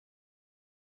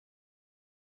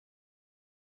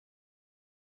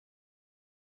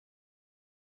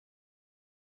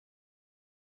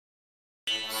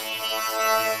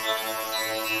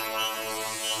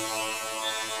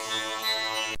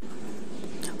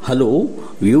Hello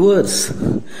viewers,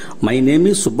 my name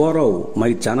is Subbarao.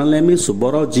 My channel name is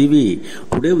subbaraogv.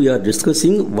 Today we are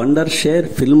discussing Wondershare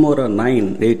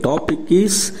filmora9. The topic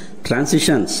is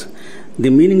transitions. The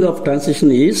meaning of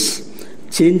transition is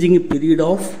changing a period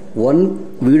of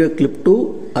one video clip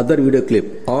to other video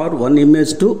clip or one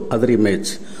image to other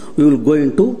image. We will go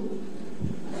into,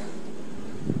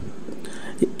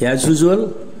 as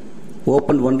usual,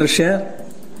 open Wondershare.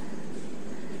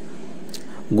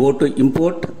 Go to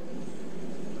import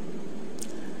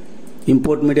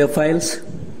media files.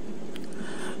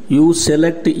 You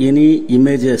select any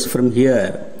images from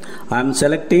here. I am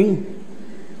selecting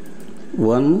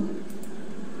one,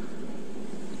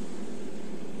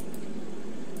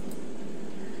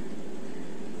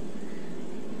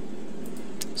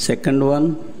 second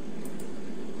one,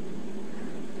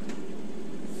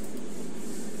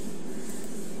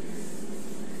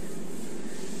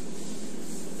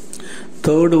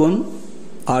 third one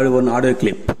audio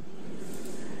clip.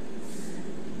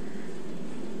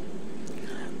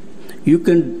 You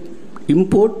can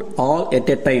import all at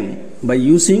a time by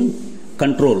using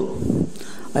control.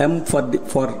 I am for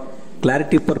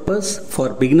clarity purpose,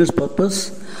 for beginners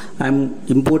purpose, I am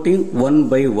importing one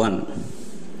by one.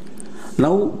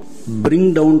 Now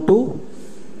bring down to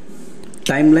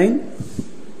timeline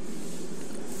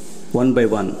one by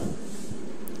one.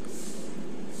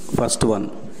 First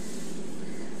one,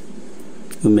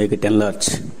 you make it enlarge.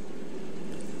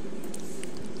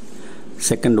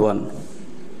 Second one,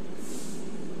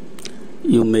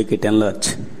 you make it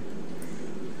enlarge.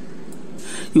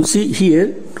 You see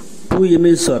here two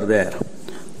images are there.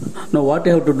 Now what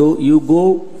you have to do, you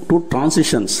go to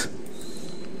transitions.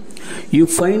 You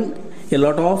find a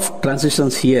lot of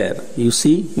transitions here. You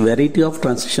see variety of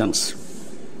transitions.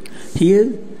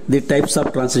 Here the types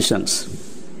of transitions.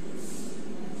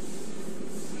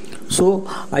 So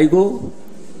I go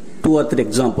 2 or 3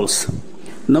 examples.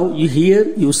 Now here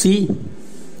you see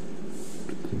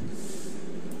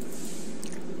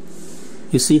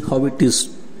how it is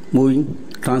moving,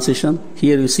 transition.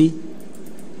 Here you see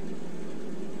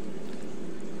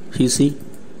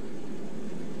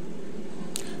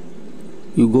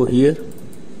you go here.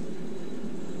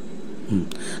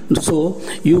 So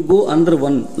you go under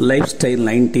one lifestyle,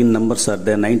 19 numbers are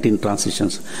there, 19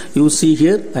 transitions. You see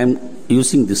here I am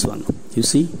using this one. You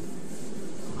see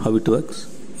how it works.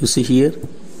 You see here.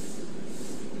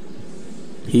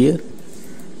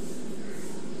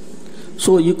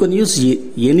 So you can use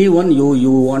any one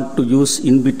you want to use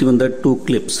in between the two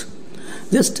clips.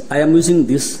 Just I am using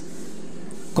this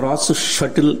cross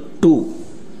shuttle 2.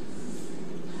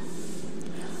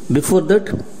 Before that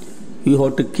you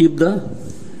have to keep the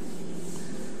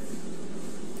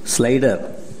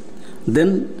slider.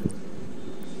 Then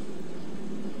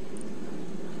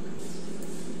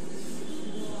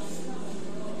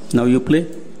now you play.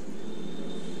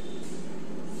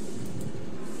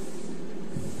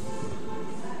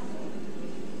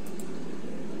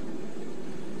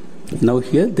 Now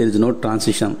here there is no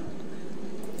transition.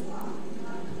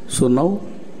 So now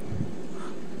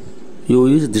you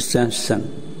use this transition.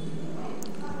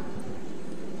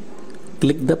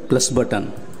 Click the plus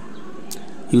button.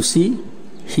 You see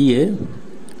here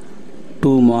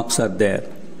 2 marks are there,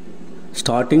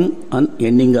 starting and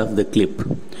ending of the clip.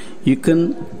 You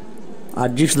can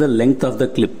adjust the length of the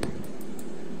clip.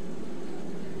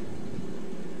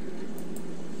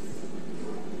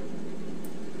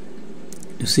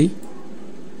 You see?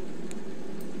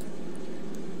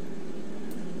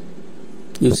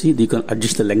 You can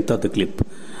adjust the length of the clip.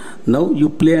 Now you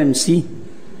play and see.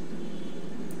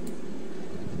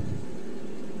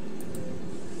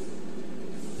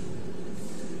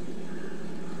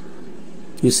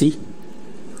 You see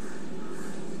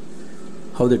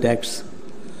how that acts.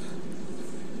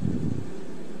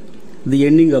 The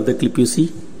ending of the clip, you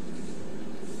see.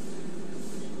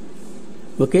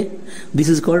 Okay, this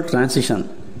is called transition.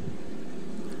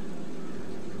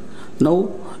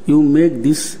 Now you make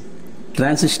this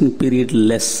transition period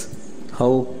less.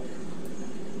 How?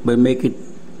 By make it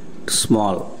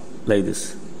small like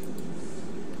this.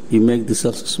 You make this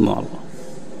also small.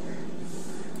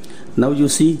 Now you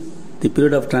see the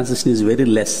period of transition is very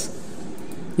less.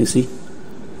 You see?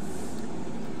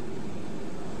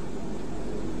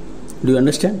 Do you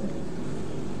understand?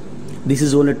 This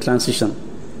is only transition.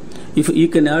 If you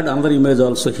can add another image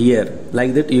also here,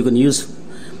 like that you can use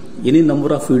any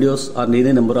number of videos or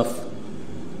any number of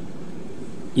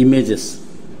images.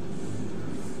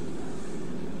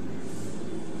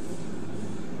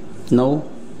 Now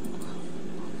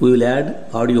we will add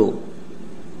audio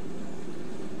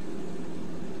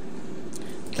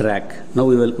track. Now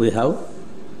we have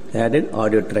added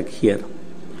audio track here.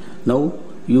 Now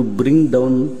you bring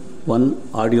down one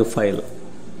audio file.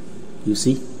 You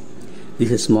see,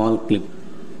 this is a small clip,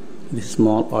 this is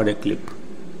small audio clip.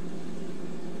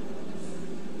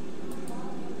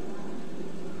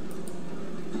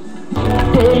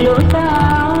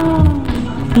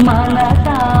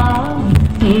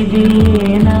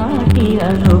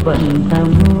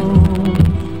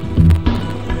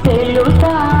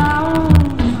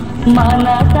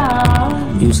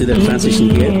 You see the transition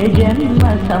here.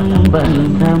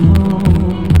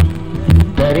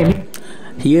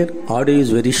 Here audio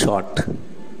is very short.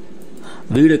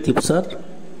 Video clips are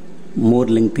more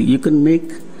lengthy. You can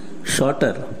make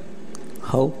shorter.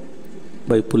 How?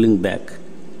 By pulling back.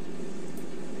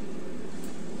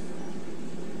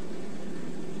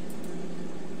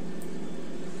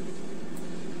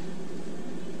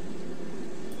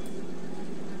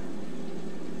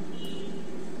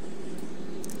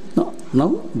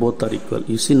 Now both are equal.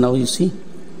 You see, now you see.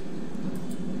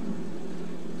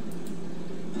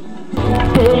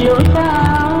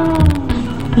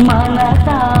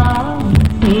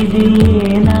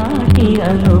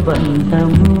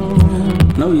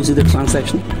 Now you see the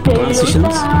transitions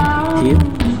here.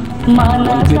 One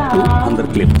clip to another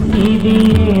clip.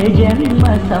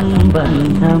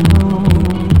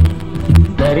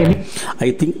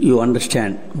 I think you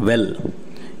understand well.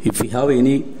 If you have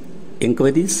any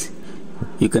inquiries,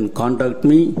 you can contact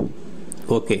me.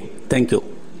 Okay, thank you.